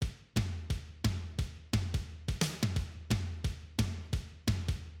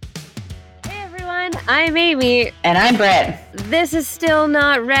everyone. I'm Amy. And I'm Britt. This is Still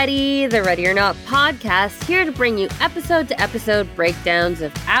Not Ready, the Ready or Not podcast, here to bring you episode-to-episode breakdowns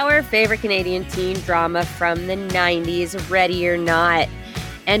of our favorite Canadian teen drama from the 90s, Ready or Not.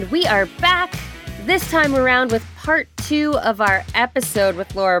 And we are back this time around with part 2 of our episode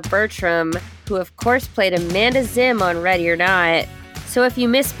with Laura Bertram, who of course played Amanda Zim on Ready or Not. So if you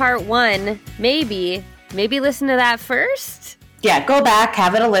missed part 1, maybe listen to that first. Yeah, go back,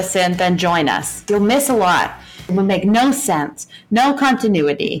 have it a listen, then join us. You'll miss a lot. It will make no sense. No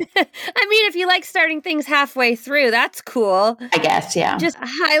continuity. I mean, if you like starting things halfway through, that's cool. I guess, yeah. Just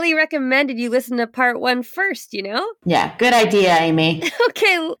highly recommended you listen to part 1 first, you know? Yeah, good idea, Amy.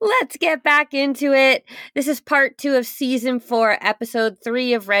 Okay, let's get back into it. This is part 2 of season 4, episode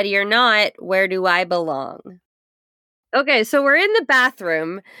 3 of Ready or Not, Where Do I Belong? Okay, so we're in the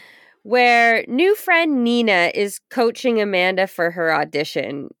bathroom where new friend Nina is coaching Amanda for her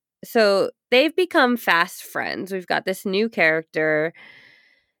audition. So they've become fast friends. We've got this new character.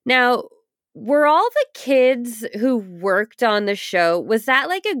 Now, were all the kids who worked on the show, was that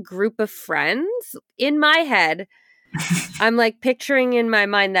like a group of friends? In my head, I'm like picturing in my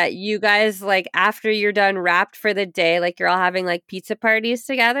mind that you guys, like after you're done wrapped for the day, like you're all having like pizza parties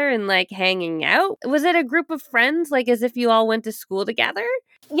together and like hanging out. Was it a group of friends, like as if you all went to school together?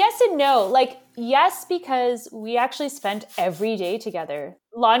 Yes and no. Like, yes, because we actually spent every day together.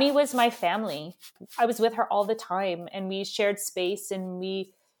 Lonnie was my family. I was with her all the time and we shared space and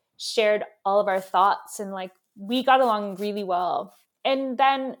we shared all of our thoughts and like we got along really well. And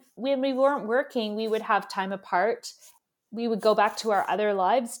then when we weren't working, we would have time apart. We would go back to our other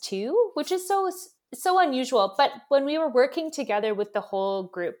lives too, which is so unusual. But when we were working together with the whole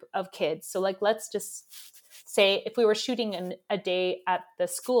group of kids, so like let's just say if we were shooting a day at the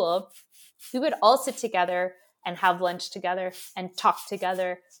school, we would all sit together and have lunch together and talk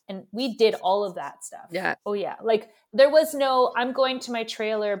together. And we did all of that stuff. Yeah. Oh yeah. Like there was no, I'm going to my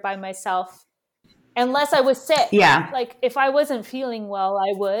trailer by myself unless I was sick. Yeah. Like if I wasn't feeling well,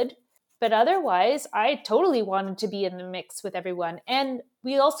 I would. But otherwise, I totally wanted to be in the mix with everyone. And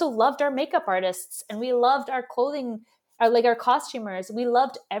we also loved our makeup artists and we loved our clothing, our costumers. We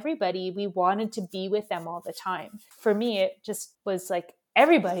loved everybody. We wanted to be with them all the time. For me, it just was like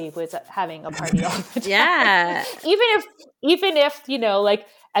everybody was having a party all the time. Yeah. Even if, you know, like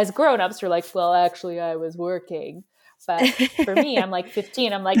as grown-ups, we're like, well, actually, I was working. But for me, I'm like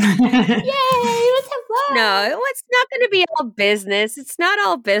 15. I'm like, yay, let's have fun. No, it's not going to be all business. It's not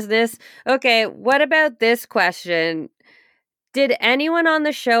all business. Okay, what about this question? Did anyone on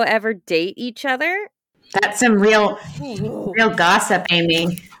the show ever date each other? That's some real gossip,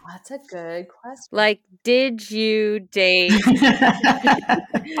 Amy. That's a good question. Like, did you date?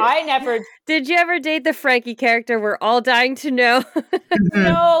 I never. Did you ever date the Frankie character we're all dying to know?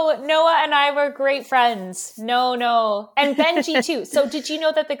 No, Noah and I were great friends. No. And Benji too. So did you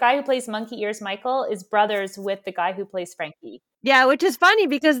know that the guy who plays Monkey Ears Michael is brothers with the guy who plays Frankie? Yeah, which is funny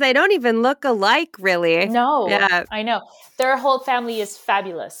because they don't even look alike, really. No, yeah. I know. Their whole family is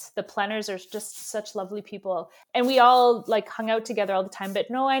fabulous. The Planners are just such lovely people. And we all like hung out together all the time. But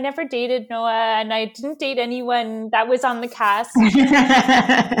no, I never dated Noah and I didn't date anyone that was on the cast.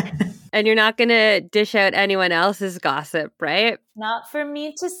 And you're not going to dish out anyone else's gossip, right? Not for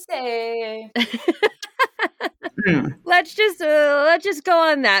me to say. Let's just go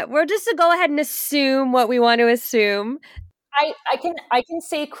on that. We're just to go ahead and assume what we want to assume. I can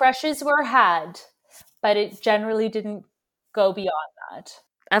say crushes were had, but it generally didn't go beyond that.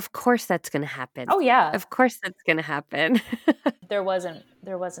 Of course that's going to happen. Oh yeah. Of course that's going to happen. There wasn't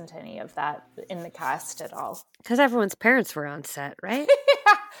any of that in the cast at all. Because everyone's parents were on set, right?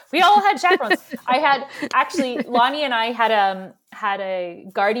 Yeah, we all had chaperones. Lonnie and I had a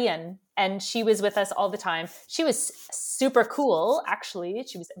guardian and she was with us all the time. She was super cool, actually.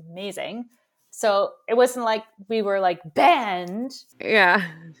 She was amazing. So it wasn't like we were like banned. Yeah.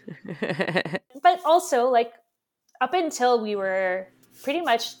 But also like up until we were pretty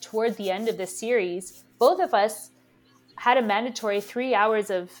much toward the end of the series, both of us had a mandatory 3 hours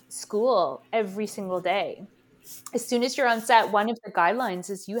of school every single day. As soon as you're on set, one of the guidelines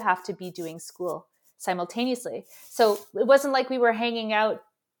is you have to be doing school simultaneously. So it wasn't like we were hanging out,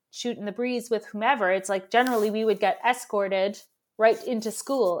 shooting the breeze with whomever. It's like generally we would get escorted right into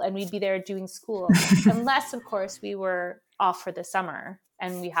school and we'd be there doing school. Unless, of course, we were off for the summer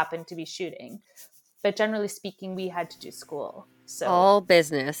and we happened to be shooting. But generally speaking, we had to do school. So all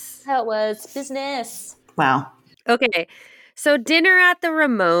business. That was business. Wow. Okay. So dinner at the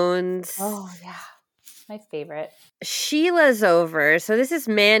Ramones. Oh, yeah. My favorite. Sheila's over. So this is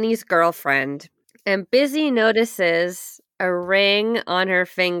Manny's girlfriend. And Busy notices a ring on her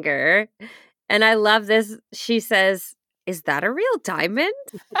finger. And I love this. She says, "Is that a real diamond?"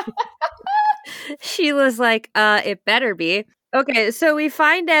 Sheila's like, it better be. Okay, so we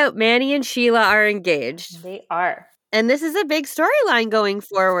find out Manny and Sheila are engaged. They are. And this is a big storyline going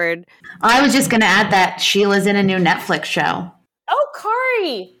forward. I was just going to add that Sheila's in a new Netflix show. Oh,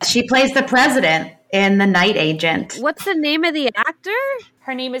 Kari. She plays the president in The Night Agent. What's the name of the actor?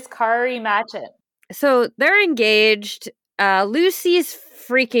 Her name is Kari Matchett. So they're engaged. Lucy's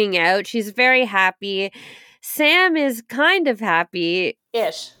freaking out. She's very happy. Sam is kind of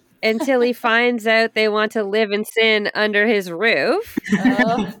happy-ish. Until he finds out they want to live in sin under his roof.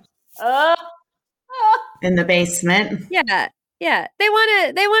 In the basement. Yeah. They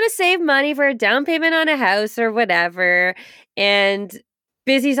want to save money for a down payment on a house or whatever. And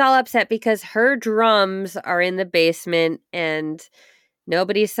Busy's all upset because her drums are in the basement and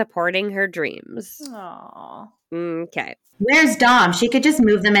nobody's supporting her dreams. Aww. Okay. Where's Dom? She could just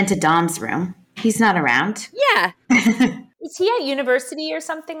move them into Dom's room. He's not around. Yeah. Is he at university or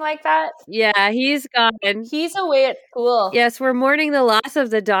something like that? Yeah, he's gone. He's away at school. Yes, we're mourning the loss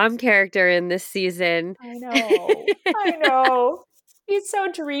of the Dom character in this season. I know. He's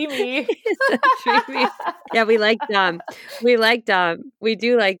so dreamy. He's so dreamy. Yeah, we like Dom. We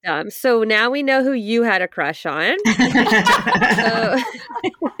do like Dom. So now we know who you had a crush on.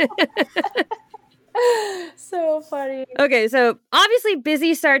 So funny. Okay, so obviously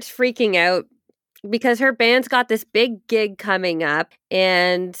Busy starts freaking out because her band's got this big gig coming up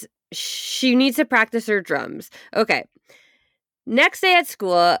and she needs to practice her drums. Okay. Next day at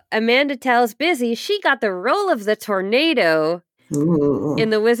school, Amanda tells Busy she got the role of the tornado in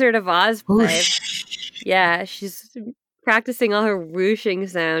the Wizard of Oz play. Yeah, she's practicing all her whooshing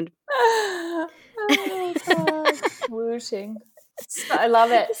sound. Oh, God. Whooshing. I love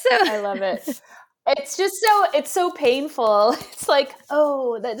it. I love it. It's just so painful. It's like,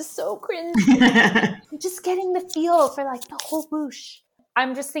 oh, that is so cringe. I'm just getting the feel for like the whole whoosh.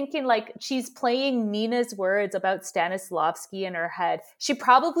 I'm just thinking like she's playing Nina's words about Stanislavski in her head. She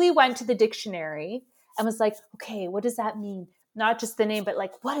probably went to the dictionary and was like, okay, what does that mean? Not just the name, but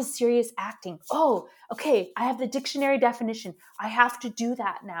like, what is serious acting? Oh, okay, I have the dictionary definition. I have to do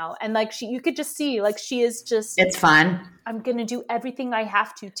that now. And like you could just see, like she is just. It's fun. I'm gonna do everything I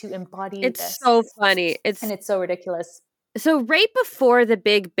have to embody this. It's so funny. And it's so ridiculous. So right before the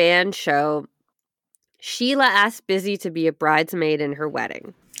big band show, Sheila asked Busy to be a bridesmaid in her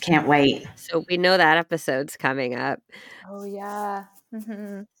wedding. Can't wait. So we know that episode's coming up. Oh yeah.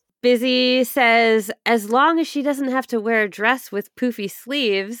 Mm-hmm. Busy says, as long as she doesn't have to wear a dress with poofy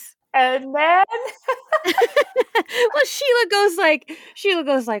sleeves. And then well, Sheila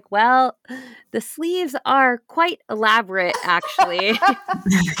goes like, well, the sleeves are quite elaborate, actually.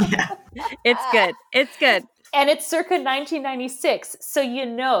 Yeah. It's good. And it's circa 1996, so you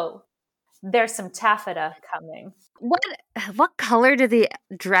know there's some taffeta coming. What color do the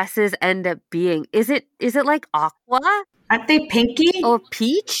dresses end up being? Is it like aqua? Aren't they pinky? Or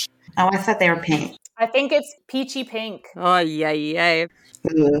peach? Oh, I thought they were pink. I think it's peachy pink. Oh, yeah.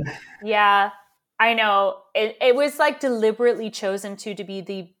 Yeah, I know. It was like deliberately chosen to be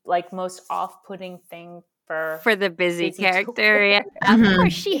the like most off-putting thing for the Busy character. Yeah. Mm-hmm. Of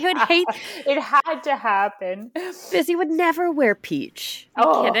course, she would hate. It had to happen. Busy would never wear peach.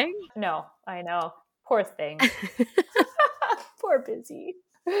 Are you kidding? No, I know. Poor thing. Poor Busy.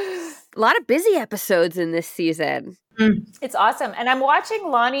 A lot of Busy episodes in this season. It's awesome. And I'm watching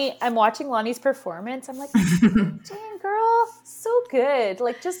Lonnie's performance. I'm like, dang girl, so good.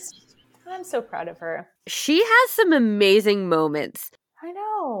 Like I'm so proud of her. She has some amazing moments. I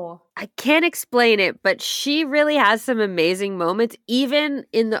know. I can't explain it, but she really has some amazing moments, even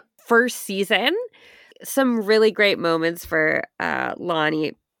in the first season. Some really great moments for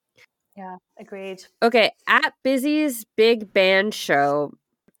Lonnie. Yeah, agreed. Okay, at Busy's big band show,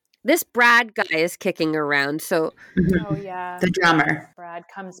 this Brad guy is kicking around. So, oh yeah, the drummer. Brad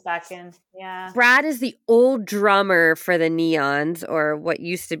comes back in. Yeah, Brad is the old drummer for the Neons, or what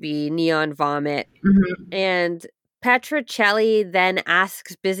used to be Neon Vomit. Mm-hmm. And Petrocelli then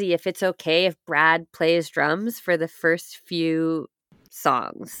asks Busy if it's okay if Brad plays drums for the first few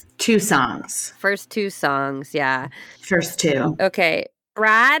songs. 2 songs. First 2 songs, yeah. First 2. Okay,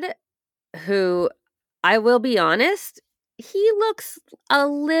 Brad, who I will be honest, he looks a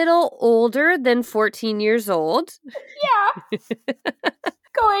little older than 14 years old. Yeah.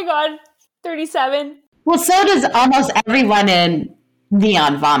 Going on 37. Well, so does almost everyone in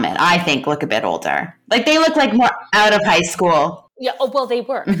Neon Vomit, I think, look a bit older. Like, they look like more out of high school. Yeah, oh, well, they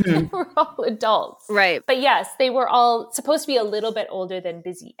were. Mm-hmm. They were all adults. Right. But yes, they were all supposed to be a little bit older than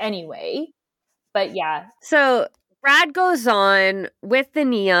Busy anyway. But yeah. So Brad goes on with the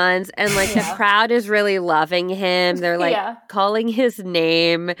neons and like the crowd is really loving him. They're like calling his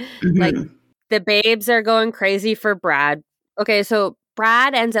name. Like the babes are going crazy for Brad. Okay, so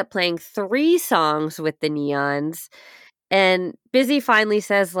Brad ends up playing 3 songs with the neons. And Busy finally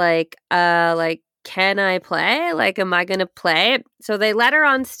says like, can I play? Like, am I going to play? So they let her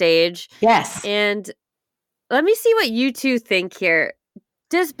on stage. Yes. And let me see what you two think here.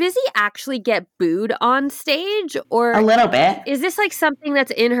 Does Busy actually get booed on stage? Or a little bit. Is this like something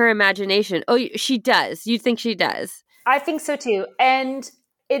that's in her imagination? Oh, she does. You think she does? I think so too. And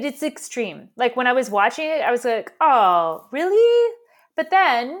it's extreme. Like when I was watching it, I was like, oh, really? But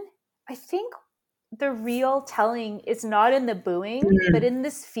then I think the real telling is not in the booing, but in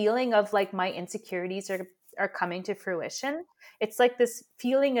this feeling of like my insecurities are coming to fruition. It's like this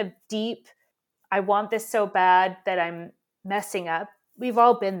feeling of deep, I want this so bad that I'm messing up. We've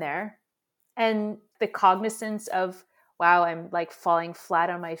all been there. And the cognizance of, wow, I'm like falling flat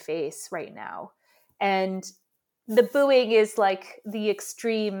on my face right now. And the booing is like the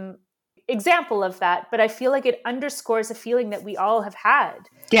extreme example of that, but I feel like it underscores a feeling that we all have had.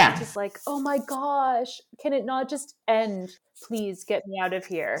 Yeah. Just like, oh my gosh, can it not just end? Please get me out of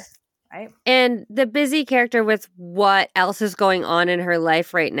here. Right. And the Busy character with what else is going on in her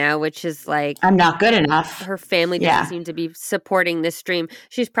life right now, which is like, I'm not good enough. Her family doesn't seem to be supporting this dream.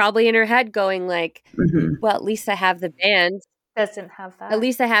 She's probably in her head going like, well, at least I have the band. Doesn't have that. At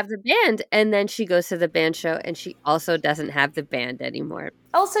least I have the band. And then she goes to the band show and she also doesn't have the band anymore.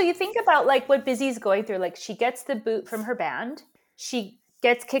 Also, you think about like what Busy's going through. Like she gets the boot from her band. She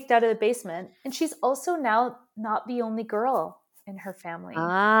gets kicked out of the basement. And she's also now not the only girl in her family.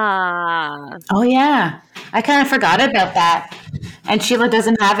 Oh, yeah. I kind of forgot about that. And Sheila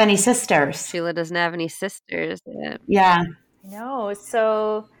doesn't have any sisters. Yeah. I know.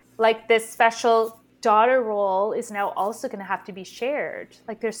 So like this special daughter role is now also going to have to be shared.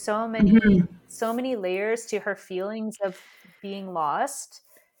 Like there's so many layers to her feelings of being lost.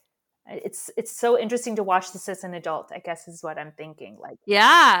 It's so interesting to watch this as an adult, I guess is what I'm thinking. Like,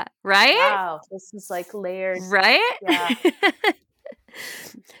 yeah, right? Wow, this is like layers. Right? Yeah.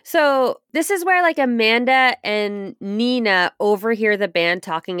 So this is where like Amanda and Nina overhear the band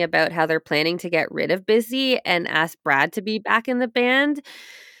talking about how they're planning to get rid of Busy and ask Brad to be back in the band.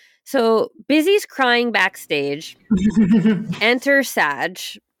 So Busy's crying backstage. Enter Sag,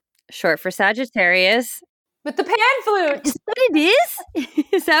 short for Sagittarius. With the pan flute. Is that what it is?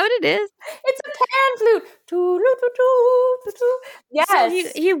 Is that what it is? It's a pan flute.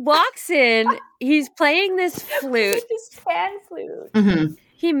 Yes. So he walks in. He's playing this flute. With this pan flute.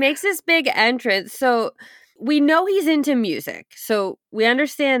 He makes this big entrance. So we know he's into music. So we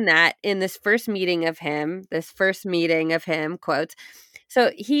understand that in this first meeting of him, quotes. So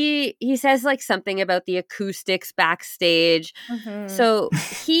he says like something about the acoustics backstage. So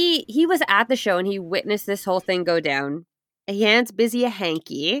he was at the show and he witnessed this whole thing go down. He hands Busy a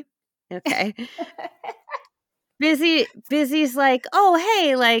hanky. Okay. Busy's like, oh,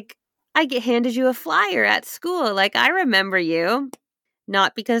 hey, like I handed you a flyer at school. Like I remember you.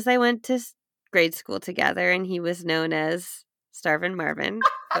 Not because I went to grade school together and he was known as Starvin' Marvin,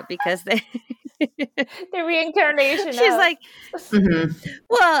 but because they... the reincarnation. She's like,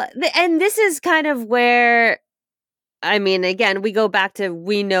 well, and this is kind of where, I mean, again, we go back to,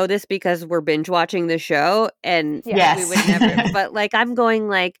 we know this because we're binge watching the show and we would never, but like, I'm going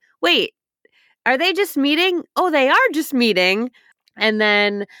like, wait, are they just meeting? Oh, they are just meeting. And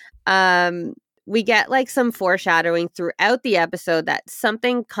then, we get like some foreshadowing throughout the episode that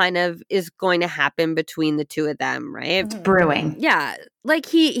something kind of is going to happen between the two of them, right? It's brewing. Yeah. Like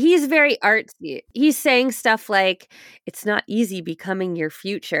he's very artsy. He's saying stuff like, it's not easy becoming your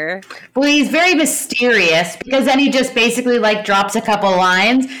future. Well, he's very mysterious because then he just basically like drops a couple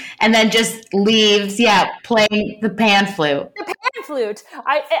lines and then just leaves, playing the pan flute. The pan flute.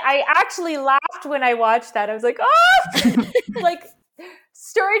 I actually laughed when I watched that. I was like, oh! Like,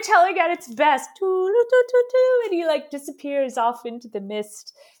 storytelling at its best. And he like disappears off into the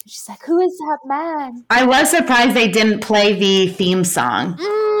mist. And she's like, who is that man? I was surprised they didn't play the theme song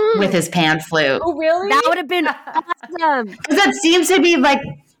with his pan flute. Oh, really? That would have been awesome. Because that seems to be like,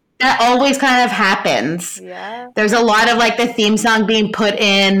 that always kind of happens. Yeah. There's a lot of like the theme song being put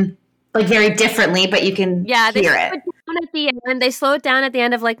in like very differently, but you can hear it. At the end. They slow it down at the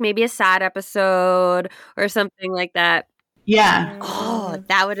end of like maybe a sad episode or something like that. Yeah. Oh,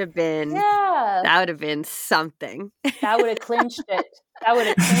 that would have been. Yeah. That would have been something. That would have clinched it. That would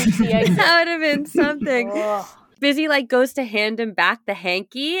have clinched the exit. That would have been something. Busy like goes to hand him back the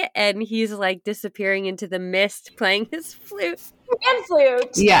hanky, and he's like disappearing into the mist, playing his flute. pan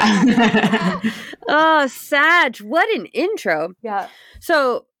flute. Yeah. Oh, Sag, what an intro. Yeah.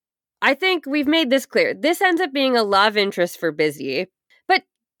 So I think we've made this clear. This ends up being a love interest for Busy. But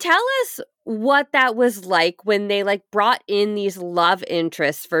tell us what that was like when they brought in these love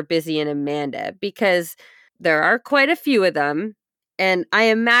interests for Busy and Amanda, because there are quite a few of them. And I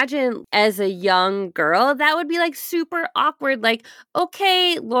imagine as a young girl, that would be super awkward.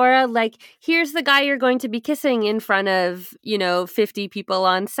 Okay, Laura, here's the guy you're going to be kissing in front of, 50 people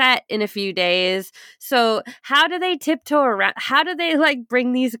on set in a few days. So how do they tiptoe around? How do they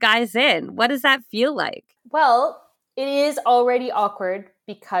bring these guys in? What does that feel like? Well, it is already awkward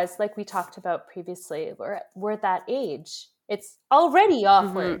because, like we talked about previously, we're at that age. It's already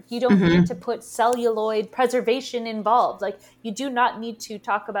awkward. You don't need to put celluloid preservation involved. You do not need to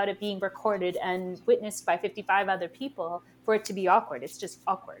talk about it being recorded and witnessed by 55 other people for it to be awkward. It's just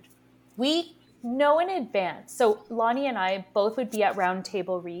awkward. We know in advance. So Lonnie and I both would be at round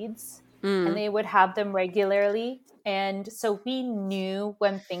table reads, and they would have them regularly. And so we knew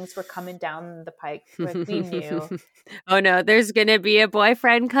when things were coming down the pike. We knew. Oh no, there's going to be a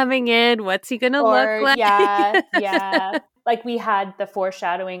boyfriend coming in. What's he going to look like? Yeah. We had the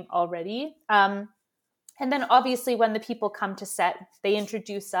foreshadowing already. And then obviously when the people come to set, they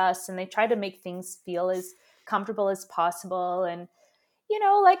introduce us and they try to make things feel as comfortable as possible. And,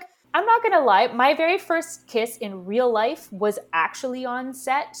 I'm not going to lie. My very first kiss in real life was actually on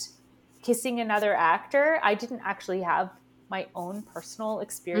set, kissing another actor. I didn't actually have my own personal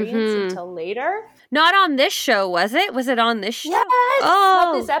experience until later. Not on this show, was it? Was it on this show? Yes!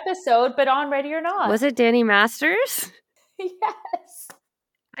 Oh. Not this episode, but on Ready or Not. Was it Danny Masters? Yes.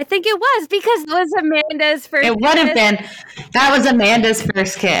 I think it was, because it was Amanda's first It would have been. That was Amanda's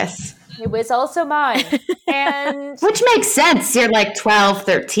first kiss. It was also mine. And which makes sense. You're 12,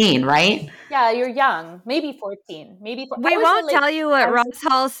 13, right? Yeah, you're young. Maybe 14. We won't tell you what Ross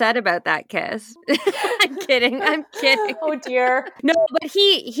Hall said about that kiss. I'm kidding. Oh dear. No, but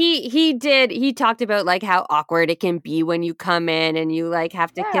he did. He talked about how awkward it can be when you come in and you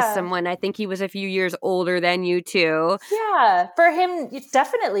have to kiss someone. I think he was a few years older than you too. Yeah, for him,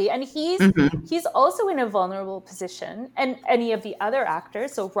 definitely. And he's also in a vulnerable position. And any of the other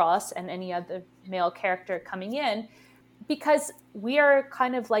actors, so Ross and any other male character coming in, because we are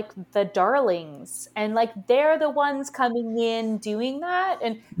kind of the darlings, and they're the ones coming in doing that.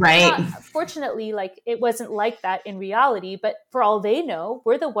 And right. Fortunately, it wasn't like that in reality, but for all they know,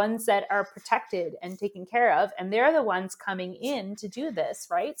 we're the ones that are protected and taken care of, and they're the ones coming in to do this,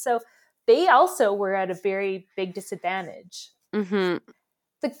 right? So they also were at a very big disadvantage. The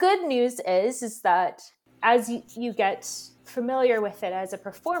good news is that as you get familiar with it as a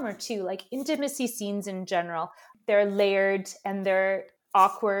performer too, intimacy scenes in general, they're layered and they're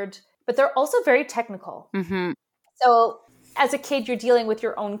awkward, but they're also very technical. So as a kid, you're dealing with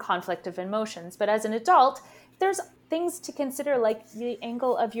your own conflict of emotions, but as an adult, there's things to consider, the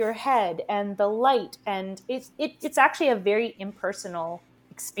angle of your head and the light, and it's actually a very impersonal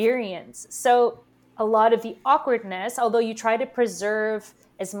experience. So a lot of the awkwardness, although you try to preserve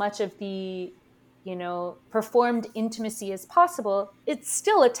as much of the performed intimacy as possible, it's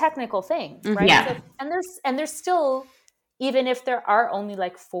still a technical thing, right? Yeah. So, and there's still, even if there are only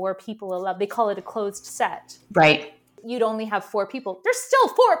 4 people allowed, they call it a closed set. Right. You'd only have 4 people. There's still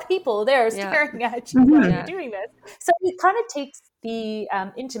 4 people there staring at you while you're doing this. So it kind of takes the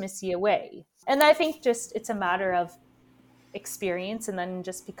intimacy away. And I think just it's a matter of experience and then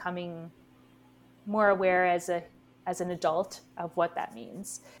just becoming more aware as an adult of what that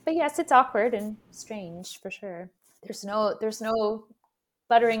means. But yes, it's awkward and strange for sure. There's no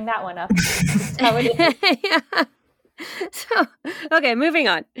buttering that one up. That's how it is. Yeah. So, okay, moving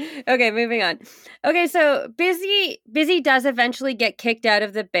on. Okay, so Busy does eventually get kicked out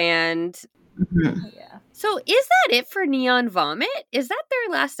of the band. Yeah. So is that it for Neon Vomit? Is that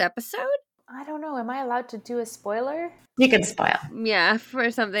their last episode? I don't know. Am I allowed to do a spoiler? You can spoil. Yeah,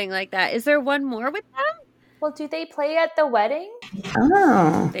 for something like that. Is there one more with them? Well, do they play at the wedding?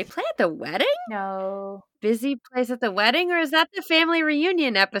 Oh. They play at the wedding? No. Busy plays at the wedding, or is that the family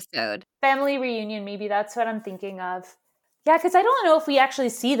reunion episode? Family reunion, maybe that's what I'm thinking of. Yeah, because I don't know if we actually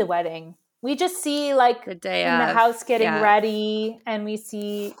see the wedding. We just see the day in of the house getting ready, and we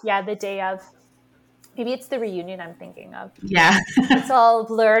see the day of. Maybe it's the reunion I'm thinking of. Yeah. It's all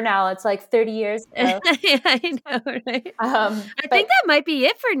blur now. It's 30 years ago. Yeah, I know, right? I think that might be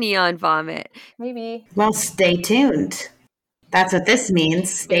it for Neon Vomit. Maybe. Well, stay tuned. That's what this means.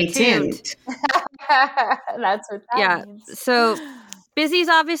 Stay tuned. That's what that means. So Busy's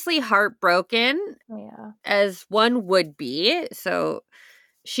obviously heartbroken, Yeah, as one would be. So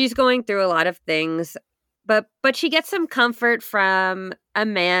she's going through a lot of things. But she gets some comfort from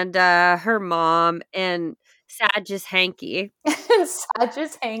Amanda, her mom, and Sadge's Hanky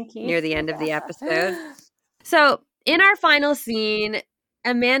Sadge's Hanky. near the end of the episode. So in our final scene,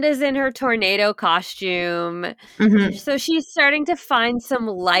 Amanda's in her tornado costume. Mhm. So she's starting to find some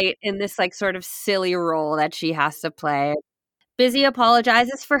light in this like sort of silly role that she has to play. Busy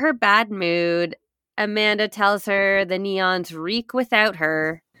apologizes for her bad mood. Amanda tells her the neons reek without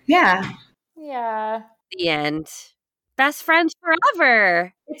her. Yeah. Yeah. The end. Best friends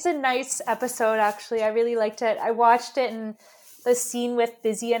forever. It's a nice episode, actually. I really liked it. I watched it, and the scene with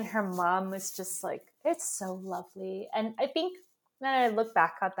Busy and her mom was just like, it's so lovely. And I think when I look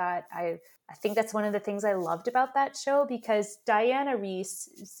back at that, I think that's one of the things I loved about that show, because Diana Reese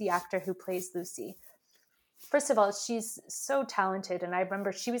is the actor who plays Lucy. First of all, she's so talented. And I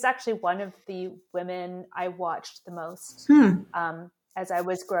remember she was actually one of the women I watched the most as I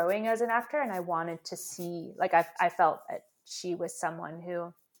was growing as an actor. And I wanted to see, like, I felt that she was someone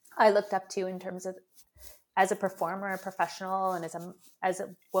who I looked up to in terms of as a performer, a professional, and as a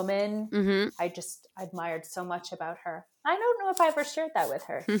woman. Mm-hmm. I just admired so much about her. I don't know if I ever shared that with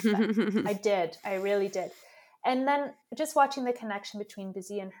her. But I did. I really did. And then just watching the connection between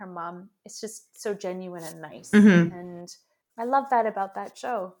Busy and her mom, it's just so genuine and nice. Mhm. And I love that about that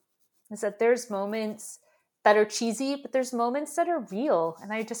show, is that there's moments that are cheesy, but there's moments that are real.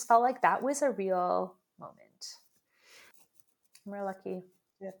 And I just felt like that was a real moment. We're lucky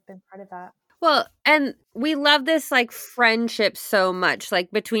to have been part of that. Well, and we love this like friendship so much,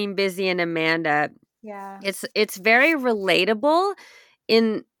 like between Busy and Amanda. Yeah. It's very relatable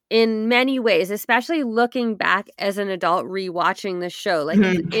in many ways, especially looking back as an adult rewatching the show. Like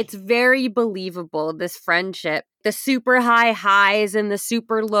it's very believable, this friendship. The super high highs and the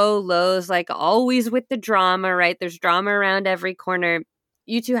super low lows, like always with the drama, right? There's drama around every corner.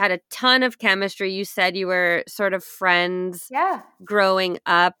 You two had a ton of chemistry. You said you were sort of friends Yeah. growing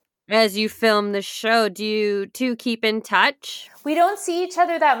up. As you film the show, do you two keep in touch? We don't see each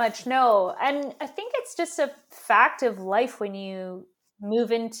other that much, no. And I think it's just a fact of life when you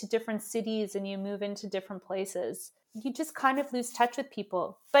move into different cities and you move into different places. You just kind of lose touch with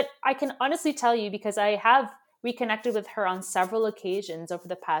people. But I can honestly tell you, because I have reconnected with her on several occasions over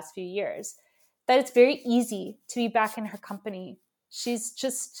the past few years, that it's very easy to be back in her company. She's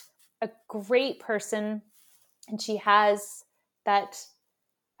just a great person, and she has that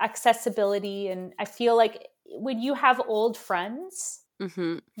accessibility. And I feel like when you have old friends,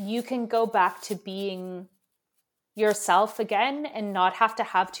 you can go back to being yourself again and not have to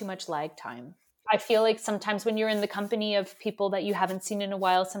have too much lag time. I feel like sometimes when you're in the company of people that you haven't seen in a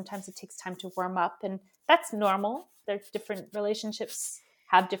while, sometimes it takes time to warm up, and that's normal. There's different relationships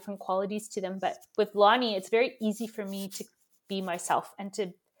have different qualities to them. But with Lonnie, it's very easy for me to be myself and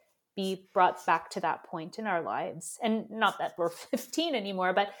to be brought back to that point in our lives. And not that we're 15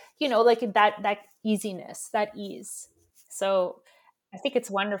 anymore, but like that easiness, that ease. So I think it's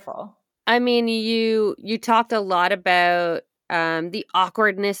wonderful. I mean, you talked a lot about the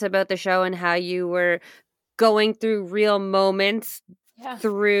awkwardness about the show and how you were going through real moments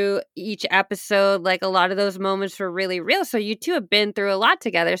through each episode. Like a lot of those moments were really real. So you two have been through a lot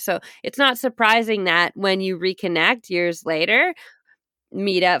together. So it's not surprising that when you reconnect years later,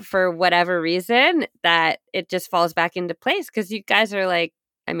 meet up for whatever reason, that it just falls back into place, because you guys are like,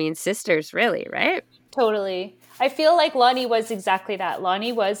 I mean, sisters, really, right? Totally. I feel like Lonnie was exactly that.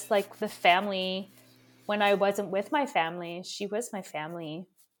 Lonnie was like the family when I wasn't with my family. She was my family.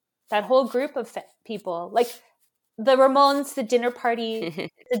 That whole group of people, like the Ramones, the dinner party,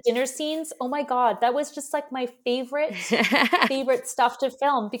 the dinner scenes. Oh my God, that was just like my favorite stuff to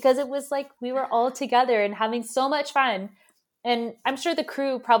film, because it was like we were all together and having so much fun. And I'm sure the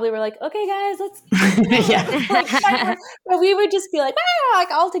crew probably were like, okay, guys, let's Yeah. but we would just be like like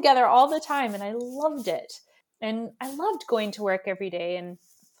all together all the time. And I loved it. And I loved going to work every day. And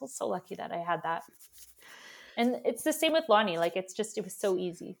I feel so lucky that I had that. And it's the same with Lonnie. Like, it was so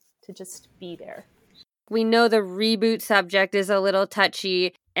easy to just be there. We know the reboot subject is a little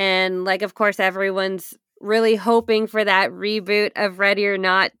touchy. And like, of course, everyone's really hoping for that reboot of Ready or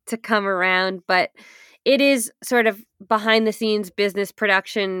Not to come around. But it is sort of behind the scenes business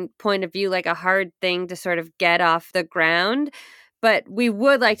production point of view, like a hard thing to sort of get off the ground. But we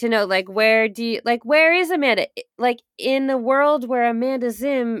would like to know, like, where is Amanda? Like, in the world where Amanda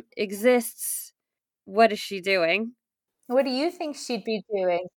Zim exists, what is she doing? What do you think she'd be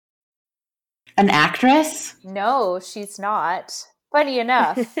doing? An actress? No, she's not. Funny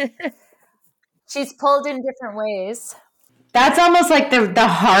enough. She's pulled in different ways. That's almost like the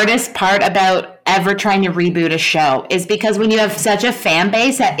hardest part about ever trying to reboot a show is because when you have such a fan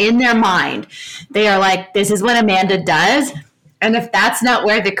base that in their mind, they are like, this is what Amanda does. And if that's not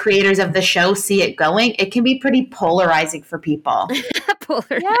where the creators of the show see it going, it can be pretty polarizing for people.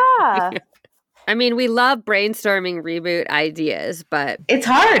 Yeah. I mean, we love brainstorming reboot ideas, but it's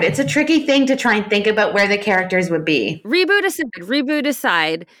hard. It's a tricky thing to try and think about where the characters would be. Reboot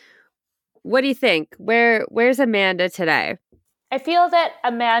aside, what do you think? Where's Amanda today? I feel that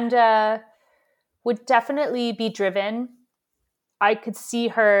Amanda would definitely be driven. I could see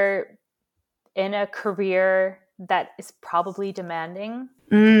her in a career that is probably demanding.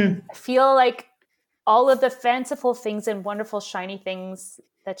 I feel like all of the fanciful things and wonderful shiny things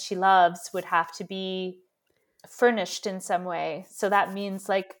that she loves would have to be furnished in some way. So that means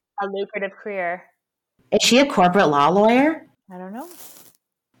like a lucrative career. Is she a corporate law lawyer? I don't know.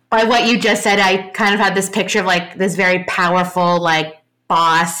 By what you just said, I kind of had this picture of like this very powerful like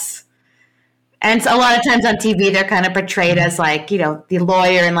boss. And so a lot of times on TV, they're kind of portrayed as like, you know, the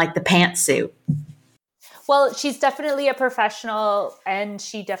lawyer in like the pantsuit. Well, she's definitely a professional, and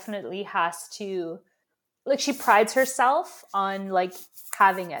she definitely has to, like, she prides herself on like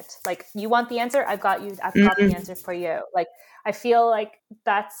having it. Like, you want the answer? I've got you. I've got the answer for you. Like, I feel like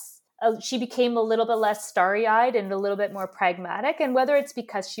she became a little bit less starry-eyed and a little bit more pragmatic. And whether it's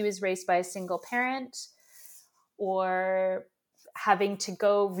because she was raised by a single parent or having to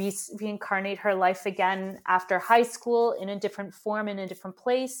go reincarnate her life again after high school in a different form, in a different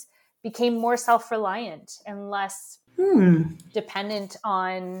place, became more self-reliant and less dependent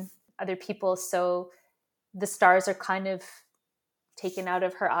on other people. So the stars are kind of taken out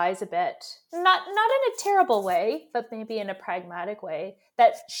of her eyes a bit. Not in a terrible way, but maybe in a pragmatic way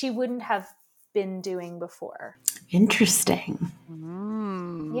that she wouldn't have been doing before. Interesting.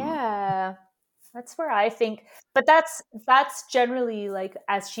 Yeah. That's where I think, but that's generally like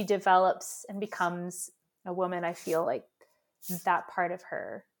as she develops and becomes a woman, I feel like that part of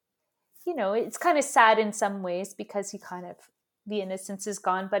her, you know, it's kind of sad in some ways because the innocence is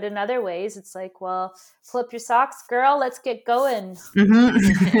gone, but in other ways it's like, well, pull up your socks, girl, let's get going.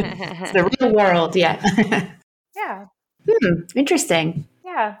 It's the real world. Yeah. Yeah. Interesting.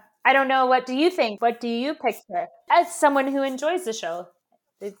 Yeah. I don't know. What do you think? What do you picture as someone who enjoys the show?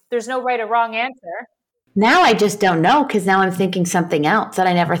 There's no right or wrong answer. Now I just don't know because now I'm thinking something else that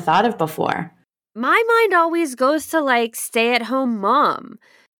I never thought of before. My mind always goes to like stay-at-home mom.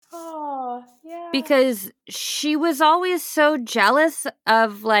 Oh, yeah. Because she was always so jealous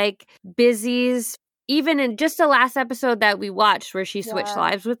of like Busy's. Even in just the last episode that we watched where she switched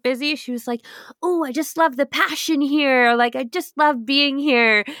lives with Busy, she was like, oh, I just love the passion here. Like, I just love being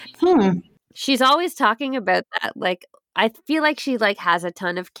here. She's always talking about that. Like, I feel like she like has a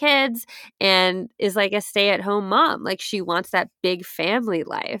ton of kids and is like a stay-at-home mom. Like, she wants that big family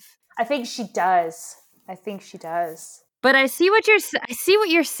life. I think she does. But I see what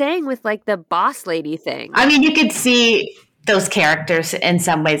you're saying with like the boss lady thing. I mean, you could see those characters in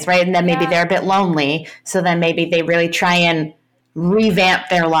some ways, right? And then maybe they're a bit lonely. So then maybe they really try and revamp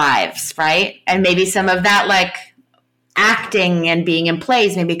their lives, right? And maybe some of that like acting and being in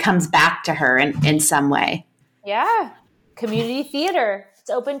plays maybe comes back to her in some way. Yeah. Community theater.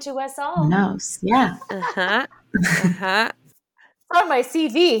 It's open to us all. Who knows? Yeah. On my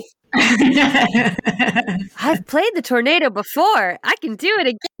CV. I've played the tornado before. I can do it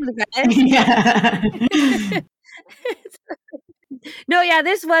again, guys. Yeah. No, yeah,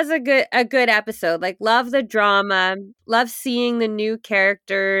 this was a good episode. Like, love the drama, love seeing the new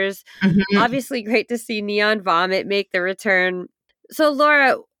characters. Obviously, great to see Neon Vomit make the return. So,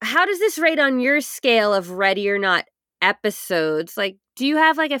 Laura, how does this rate on your scale of Ready or Not episodes? Like, do you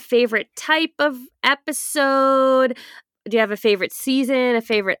have like a favorite type of episode? Do you have a favorite season, a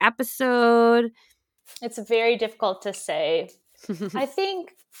favorite episode? It's very difficult to say. I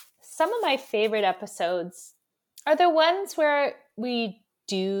think some of my favorite episodes are the ones where we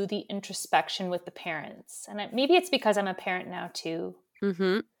do the introspection with the parents. And maybe it's because I'm a parent now too.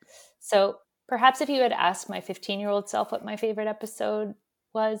 So perhaps if you had asked my 15-year-old self what my favorite episode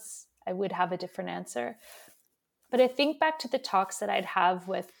was, I would have a different answer. But I think back to the talks that I'd have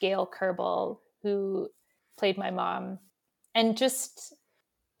with Gail Kerbel, who played my mom. And just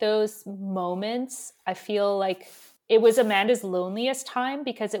those moments, I feel like it was Amanda's loneliest time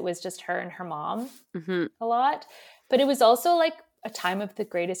because it was just her and her mom a lot. But it was also like a time of the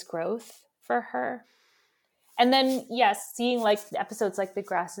greatest growth for her. And then, yes, seeing like episodes like The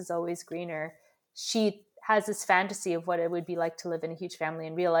Grass is Always Greener, she has this fantasy of what it would be like to live in a huge family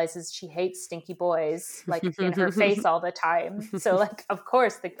and realizes she hates stinky boys like in her face all the time. So like, of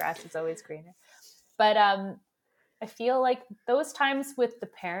course, the grass is always greener. But I feel like those times with the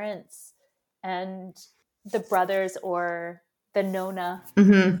parents and the brothers or the Nona,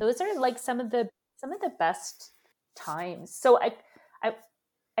 those are like some of the best times. So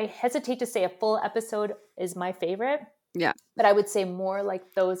I hesitate to say a full episode is my favorite. Yeah. But I would say more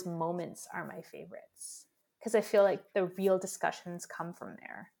like those moments are my favorites because I feel like the real discussions come from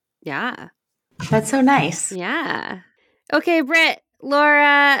there. Yeah. That's so nice. Yeah. Okay, Britt,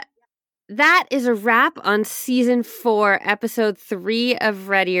 Laura, that is a wrap on season 4, episode 3 of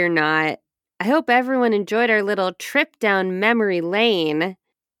Ready or Not. I hope everyone enjoyed our little trip down memory lane.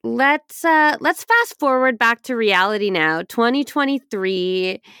 Let's fast forward back to reality now,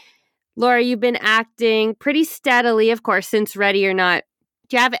 2023. Laura, you've been acting pretty steadily, of course, since Ready or Not.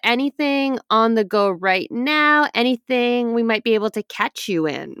 Do you have anything on the go right now? Anything we might be able to catch you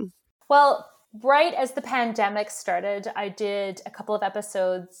in? Well, right as the pandemic started, I did a couple of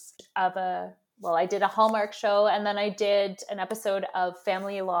episodes of I did a Hallmark show, and then I did an episode of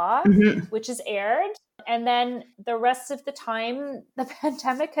Family Law, which is aired. And then the rest of the time, the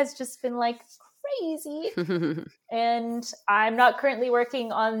pandemic has just been like crazy. And I'm not currently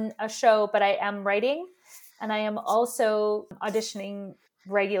working on a show, but I am writing. And I am also auditioning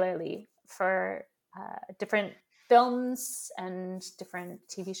regularly for different films and different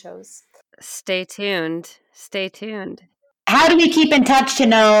TV shows. Stay tuned. Stay tuned. How do we keep in touch to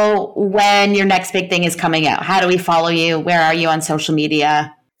know when your next big thing is coming out? How do we follow you? Where are you on social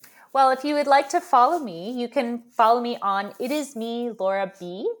media? Well, if you would like to follow me, you can follow me on It Is Me, Laura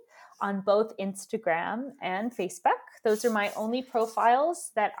B, on both Instagram and Facebook. Those are my only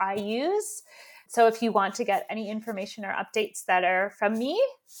profiles that I use. So if you want to get any information or updates that are from me,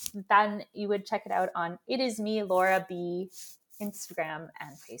 then you would check it out on It Is Me, Laura B, Instagram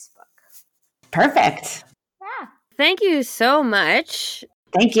and Facebook. Perfect. Yeah. Thank you so much.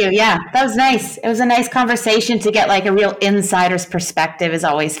 Thank you. Yeah, that was nice. It was a nice conversation to get like a real insider's perspective is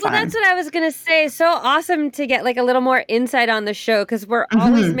always fun. Well, that's what I was going to say. So awesome to get like a little more insight on the show because we're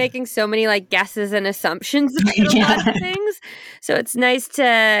always making so many like guesses and assumptions about a lot of things. So it's nice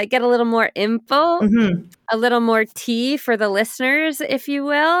to get a little more info, a little more tea for the listeners, if you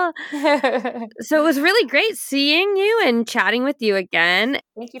will. So it was really great seeing you and chatting with you again.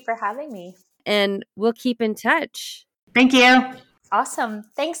 Thank you for having me. And we'll keep in touch. Thank you. Awesome.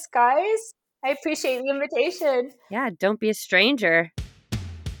 Thanks, guys. I appreciate the invitation. Yeah, don't be a stranger.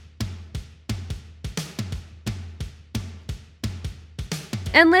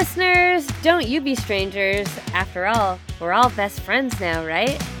 And listeners, don't you be strangers. After all, we're all best friends now,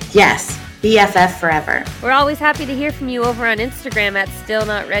 right? Yes, BFF forever. We're always happy to hear from you over on Instagram at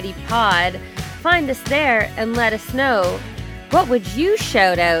StillNotReadyPod. Find us there and let us know. What would you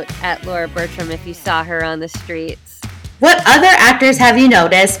shout out at Laura Bertram if you saw her on the streets? What other actors have you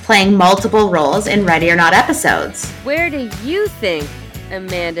noticed playing multiple roles in Ready or Not episodes? Where do you think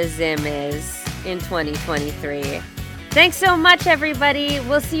Amanda Zim is in 2023? Thanks so much, everybody.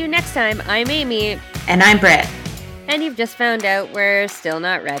 We'll see you next time. I'm Amy. And I'm Britt. And you've just found out we're still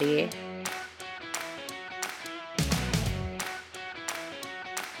not ready.